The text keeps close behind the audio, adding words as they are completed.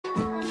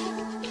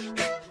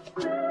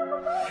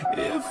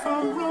If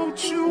I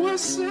wrote you a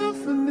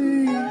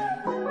symphony,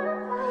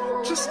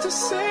 just to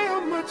say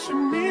how much you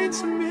mean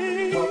to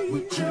me, what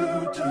would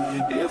you do?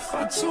 If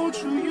I told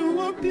you you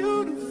were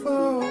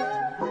beautiful,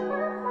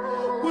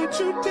 would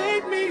you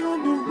date me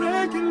on the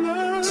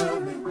regular? Tell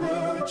me,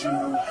 would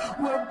you?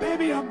 Well,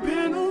 baby, I've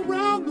been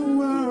around the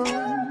world,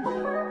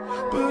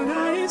 but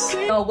I ain't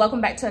seen. So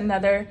welcome back to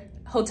another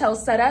hotel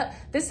setup.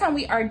 This time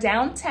we are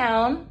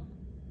downtown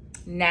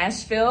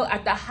Nashville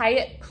at the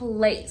Hyatt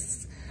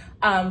Place,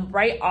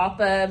 right off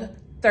of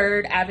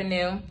 3rd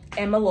Avenue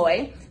in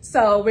Malloy.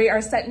 So we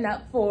are setting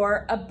up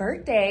for a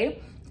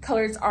birthday.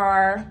 Colors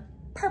are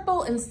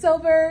purple and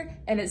silver,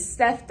 and it's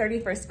Steph's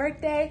 31st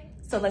birthday.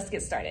 So let's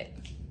get started.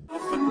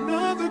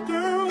 Another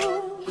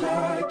girl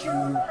like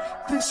you,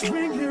 this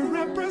ring here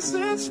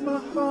represents my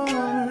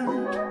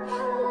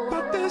heart,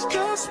 but there's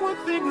just one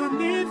thing I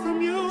need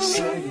from you.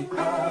 Say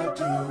I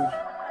do,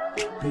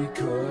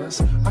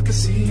 because I can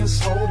see us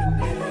holding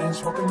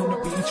hands, walking on the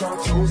beach, our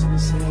toes in the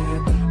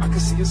sand. I can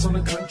see us on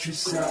the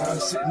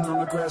countryside, sitting on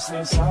the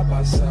grassland side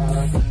by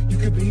side. You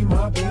could be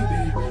my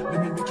baby, let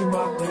me make you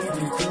my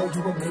lady. Girl,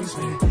 you amaze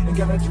me, ain't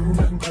gotta do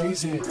nothing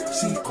crazy.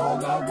 See,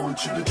 all I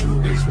want you to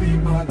do is be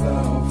my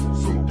love.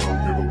 So don't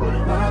give away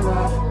my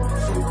love.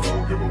 So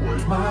don't give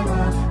away my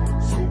love.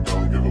 So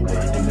don't give away.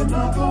 Ain't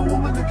another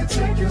woman that can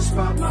take your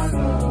spot, my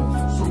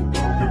love. So don't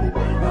give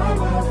away my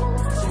love.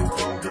 So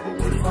don't give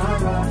away my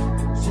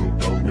love. So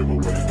don't give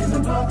away. Ain't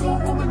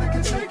another woman that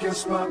can take your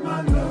spot,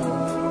 my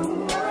love.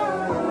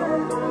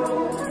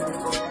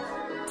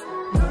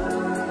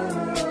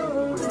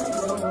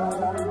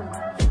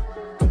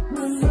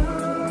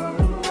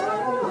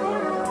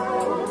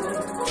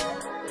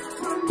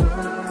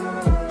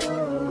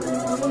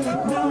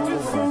 Now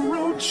if I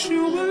wrote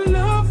you a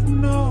love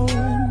note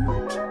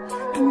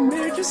and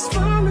made you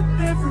smile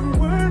at every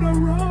word I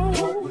wrote,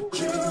 what would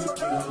you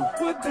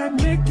do? Would that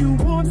make you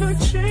wanna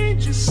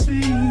change your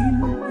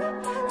scene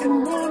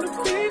and wanna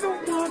be the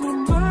one on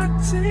my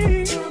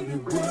team? Tell me,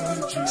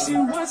 would you? See,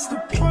 what's the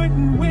point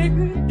in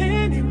waiting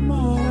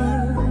anymore?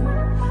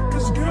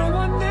 Cause girl,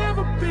 I've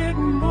never been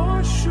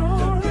more sure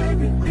that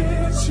baby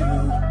it's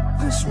you.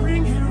 This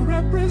ring here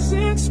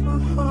represents my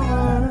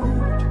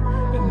heart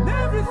and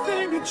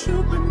everything that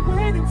you've been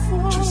waiting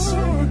for. Just say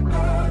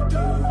I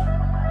do,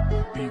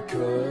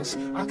 because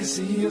I can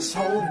see us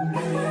holding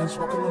hands,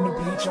 walking on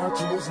the beach, our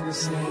toes in the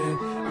sand.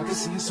 I can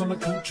see us on the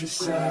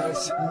countryside,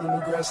 sitting on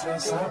the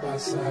grassland side by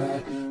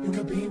side. You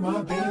could be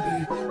my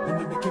baby, let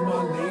me make you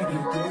my lady.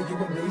 Girl, you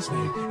amaze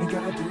me, ain't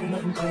gotta do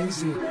nothing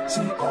crazy.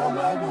 See, all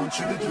I want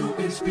you to do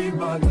is be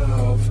my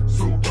love.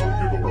 So don't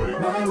give away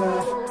my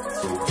love.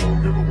 So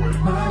don't give away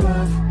my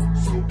love.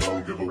 So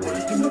don't give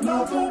away. Ain't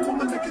another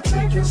woman that can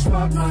take your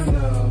spot, my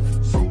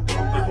love. So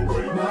don't give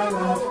away my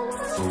love.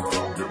 So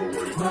don't give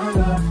away my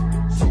love.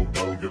 So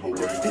don't give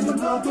away. Ain't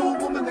another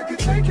woman that can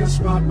take your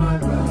spot, my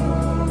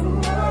love.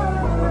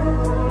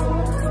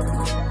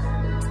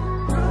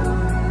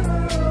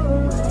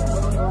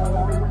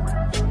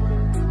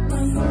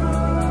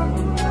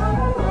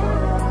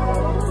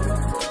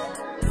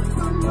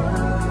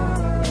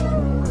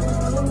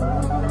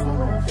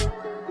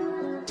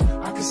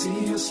 I can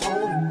see us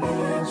holding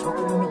hands,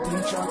 walking on the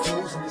beach, our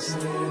toes in the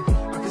sand.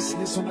 I can see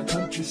us on the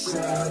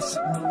countryside,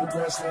 sitting on the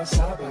grassland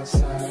side by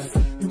side.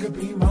 You could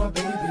be my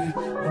baby,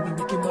 let me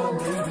make you my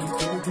lady.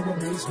 Girl, you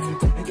amaze me,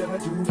 ain't gotta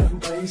do nothing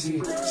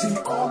crazy. See,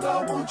 all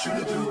I want you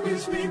to do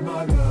is be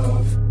my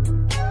love.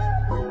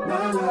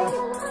 My love,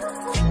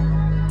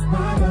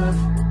 my love.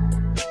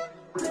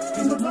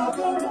 Ain't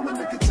another woman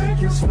that can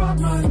take your spot,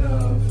 my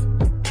love.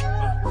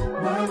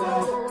 My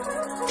love,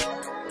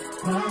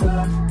 my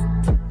love.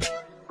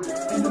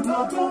 Ain't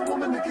another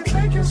woman that can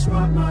take your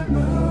spot, my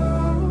love.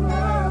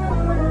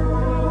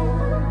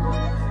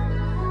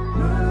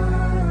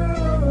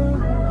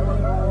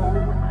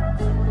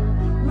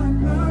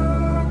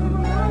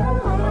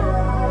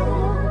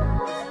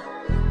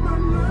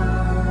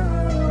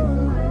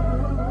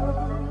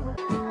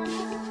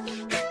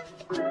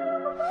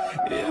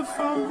 If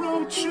I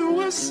wrote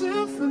you a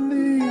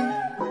symphony,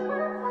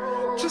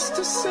 just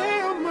to say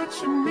how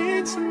much you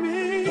mean to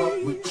me,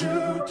 what would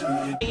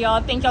you do?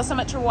 Y'all, thank y'all so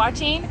much for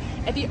watching.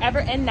 If you're ever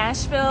in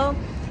Nashville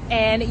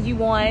and you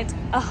want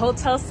a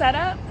hotel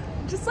setup,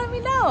 just let me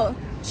know.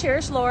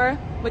 Cherish-Laura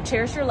with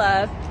Cherish Your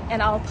Love,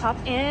 and I'll pop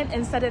in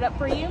and set it up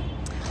for you.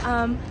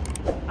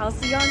 I'll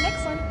see y'all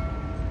next one.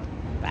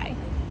 Bye.